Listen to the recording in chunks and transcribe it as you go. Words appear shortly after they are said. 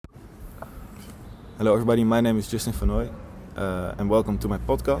Hello everybody, my name is Justin van Nooy and welcome to my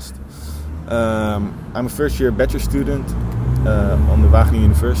podcast. I'm a first year bachelor student on the Wageningen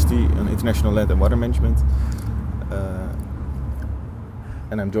University in International Land and Water Management.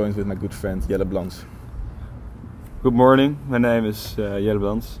 And I'm joined with my good friend Jelle Blans. Good morning, my name is Jelle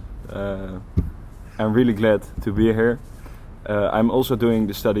Blans. I'm really glad to be here. I'm also doing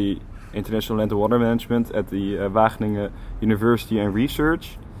the study International Land and Water Management at the Wageningen University and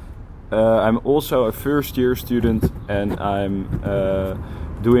Research. I'm also a first year student and I'm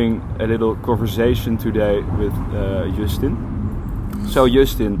doing a little conversation today with Justin. So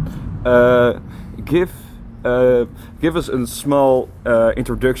Justin, give us a small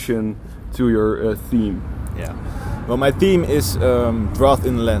introduction to your theme. Yeah. Well, my theme is drought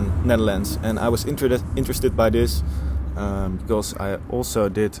in the Netherlands, and I was interested by this because I also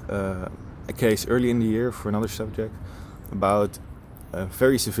did a case early in the year for another subject about a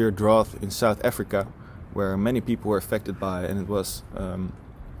very severe drought in South Africa, where many people were affected by, and it was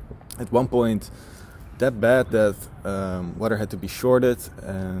at one point that bad that water had to be shorted,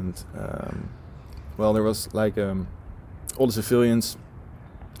 and there was like all the civilians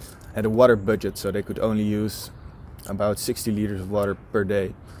had a water budget, so they could only use about 60 liters of water per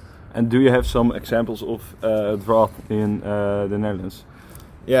day. And do you have some examples of drought in the Netherlands?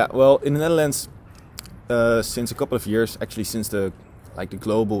 Yeah, well, in the Netherlands, since a couple of years, actually since the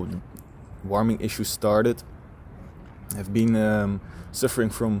global warming issues started, have been suffering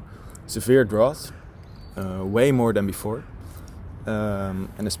from severe droughts, way more than before.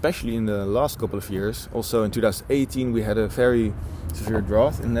 And especially in the last couple of years, also in 2018 we had a very severe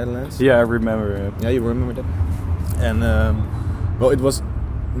drought in the Netherlands. Yeah, I remember it. Yeah, you remember that? And it was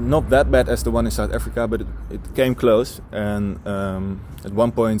not that bad as the one in South Africa, but it came close. And at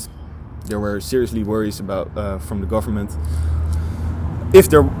one point there were seriously worries about from the government if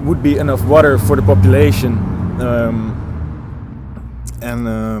there would be enough water for the population,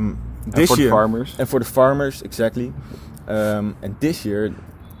 and for the farmers, exactly. And this year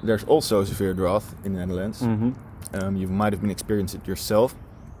there's also a severe drought in the Netherlands. Mm-hmm. You might have been experiencing it yourself,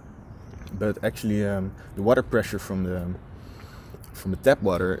 but actually the water pressure from the tap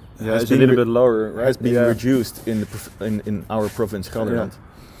water has been a little bit lower, right? Has been reduced in our province, Gelderland.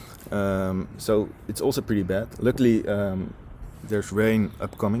 So it's also pretty bad. Luckily, there's rain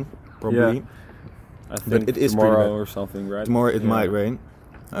upcoming, probably. Yeah. I think but it is tomorrow or something, right? Tomorrow it might rain.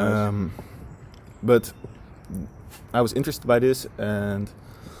 But I was interested by this, and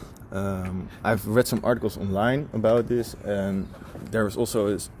I've read some articles online about this, and there was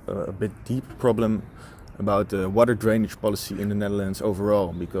also a bit deep problem about the water drainage policy in the Netherlands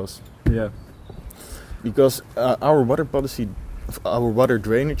overall, because our water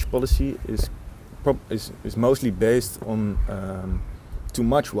drainage policy is mostly based on too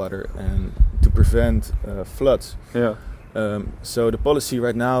much water and to prevent floods. Yeah. So the policy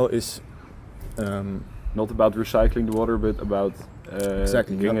right now is not about recycling the water, but about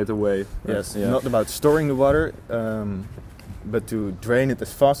giving it away. Yes, not about storing the water, but to drain it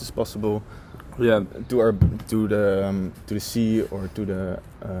as fast as possible. Yeah, to the sea or to the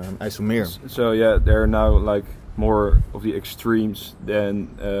IJsselmeer. So there are now like more of the extremes than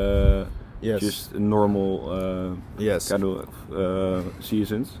just normal kind of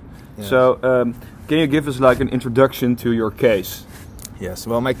seasons. Yes. So can you give us like an introduction to your case? Yes.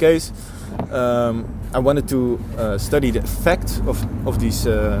 Well, my case, I wanted to study the effect of these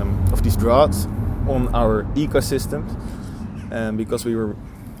droughts on our ecosystems, and because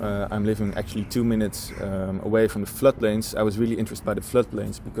I'm living actually 2 minutes away from the floodplains. I was really interested by the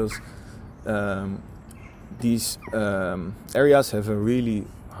floodplains because these areas have a really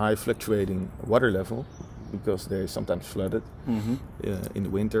high fluctuating water level because they're sometimes flooded in the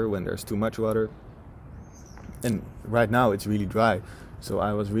winter when there's too much water. And right now it's really dry. So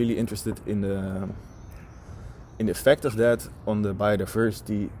I was really interested in the effect of that on the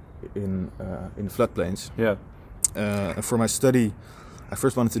biodiversity in the floodplains. Yeah. And for my study, I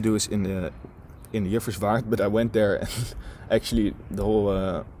first wanted to do is in the Jufferswaard, but I went there and actually the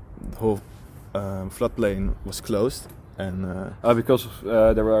whole floodplain was closed. And because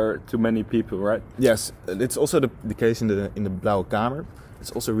there were too many people, right? Yes, it's also the case in the Blauwe Kamer.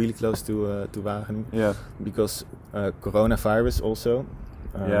 It's also really close to Wageningen. Yeah. Because coronavirus also.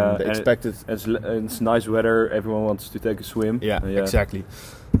 They expected. It's nice weather. Everyone wants to take a swim. Yeah, exactly.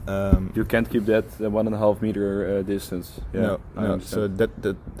 You can't keep that 1.5 meter distance. Yeah, no. So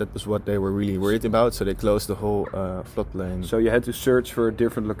that was what they were really worried about. So they closed the whole floodplain. So you had to search for a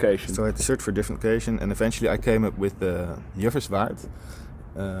different location. So I had to search for a different location, and eventually I came up with the Jufferswaard.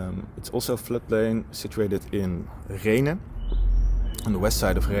 It's also a floodplain situated in Rhenen. on the west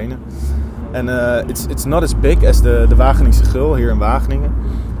side of Rhenen. And it's not as big as the Wageningse Gul here in Wageningen,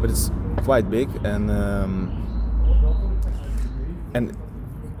 but it's quite big. And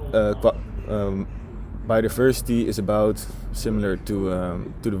biodiversity is about similar to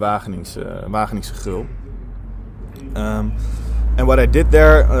the Wageningse Gul. And what I did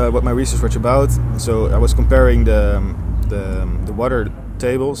there, what my research was about, so I was comparing the water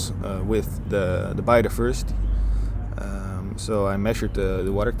tables with the biodiversity. So I measured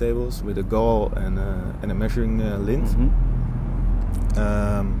the water tables with a gall and a measuring lint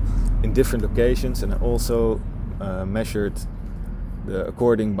in different locations, and I also measured the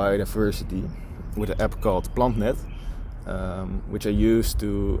according biodiversity with an app called PlantNet, which I use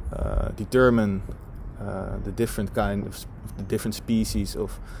to determine the different the different species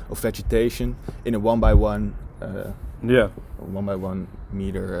of vegetation in a 1x1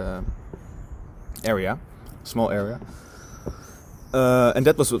 meter area, small area. And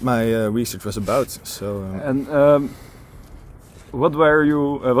that was what my research was about. So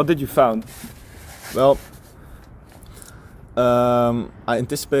what did you found? Well, I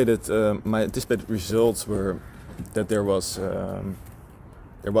anticipated my anticipated results were that there was a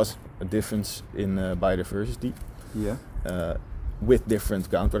difference in biodiversity. Yeah. With different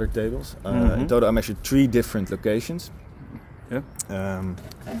groundwater tables. In total, I measured 3 different locations. Yeah.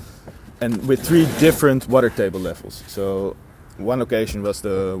 And with 3 different water table levels. So one location was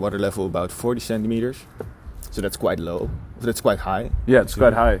the water level about 40 centimeters. So that's quite low. So that's quite high. Yeah, it's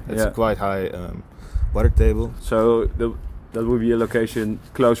quite high. It's a quite high water table. So that would be a location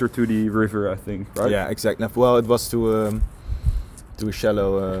closer to the river, I think, right? Yeah, exactly. Well, it was to a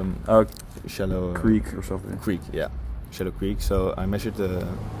shallow creek or something. Creek, yeah, shallow creek. So I measured the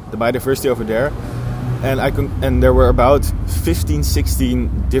biodiversity over there, and there were about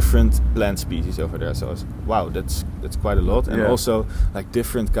 15-16 different plant species over there. So I was, wow, that's quite a lot, and also like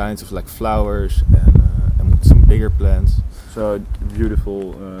different kinds of like flowers and some bigger plants. So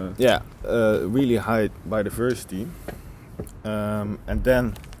beautiful. Really high biodiversity. And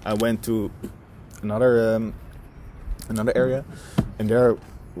then I went to another area, and there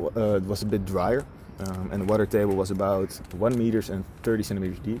it was a bit drier, and the water table was about 1 meter and 30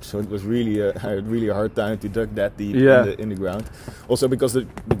 centimeters deep. So it was really I had really a hard time to dig that deep in the ground. Also because the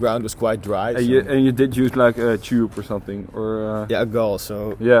ground was quite dry. And you did use like a tube or something, or a gall.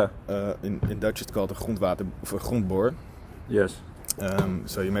 So in Dutch it's called a Groundwater of a grondboor. Yes.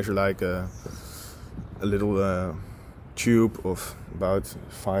 So you measure like a little tube of about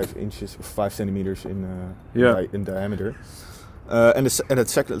 5 inches or 5 centimeters in diameter. And at that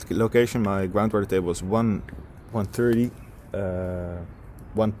second location, my groundwater table was 130,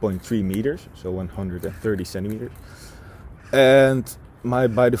 1.3 meters, so 130 centimeters. And my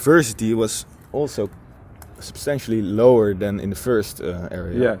biodiversity was also substantially lower than in the first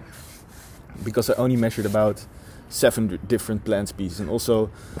area. Yeah. Because I only measured about 7 different plant species, and also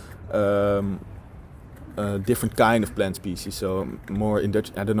different kind of plant species. So more in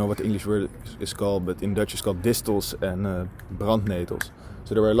Dutch, I don't know what the English word is called, but in Dutch it's called distels and brandnetels.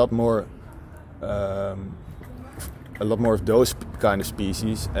 So there were a lot more of those kind of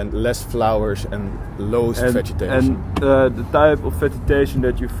species, and less flowers and low vegetation. And the type of vegetation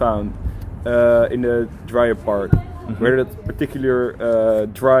that you found in the drier part, were that particular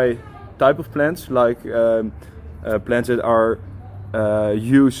dry type of plants, like plants that are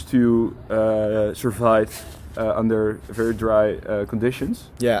used to survive under very dry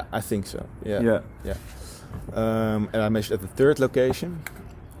conditions? Yeah, I think so. Yeah. And I measured at the third location,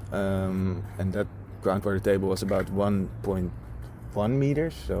 and that groundwater table was about 1.1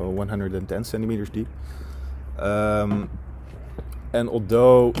 meters, so 110 centimeters deep. And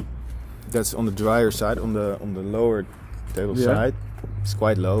although that's on the drier side, on the lower table side, it's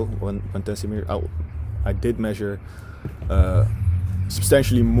quite low, 110 centimeters. I did measure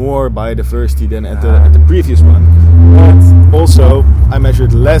substantially more biodiversity than at the previous one. But also, I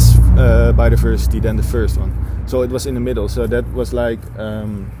measured less biodiversity than the first one. So it was in the middle. So that was like,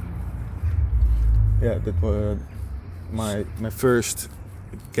 that was my first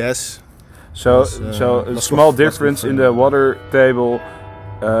guess. So a small difference in the water table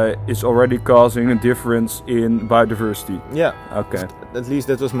is already causing a difference in biodiversity. Yeah. Okay. At least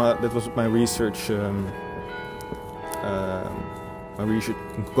that was my research. My research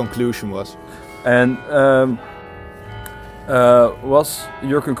conclusion was. And was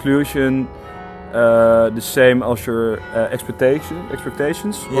your conclusion the same as your expectations?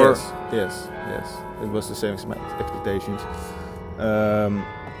 Yes. It was the same as my expectations.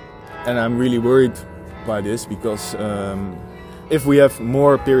 And I'm really worried by this because if we have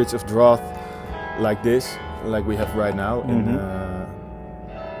more periods of drought like this, like we have right now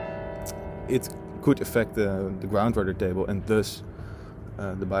it could affect the groundwater table and thus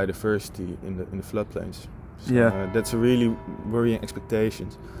the biodiversity in the floodplains. So, that's a really worrying expectation.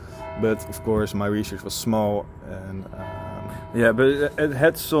 But of course, my research was small, and but it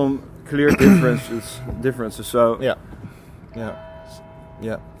had some clear differences. So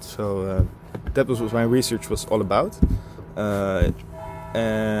So that was what my research was all about.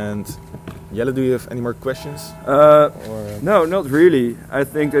 And Jelle, do you have any more questions? No, not really. I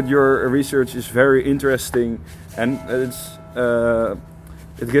think that your research is very interesting, and it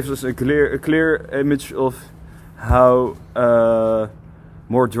gives us a clear image of how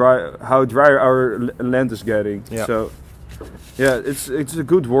dry our land is getting. Yeah. So, it's a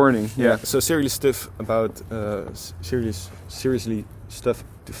good warning. Yeah. So serious stuff about seriously stuff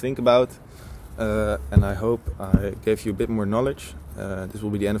to think about, and I hope I gave you a bit more knowledge. This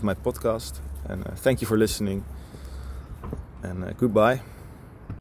will be the end of my podcast, and thank you for listening. And goodbye.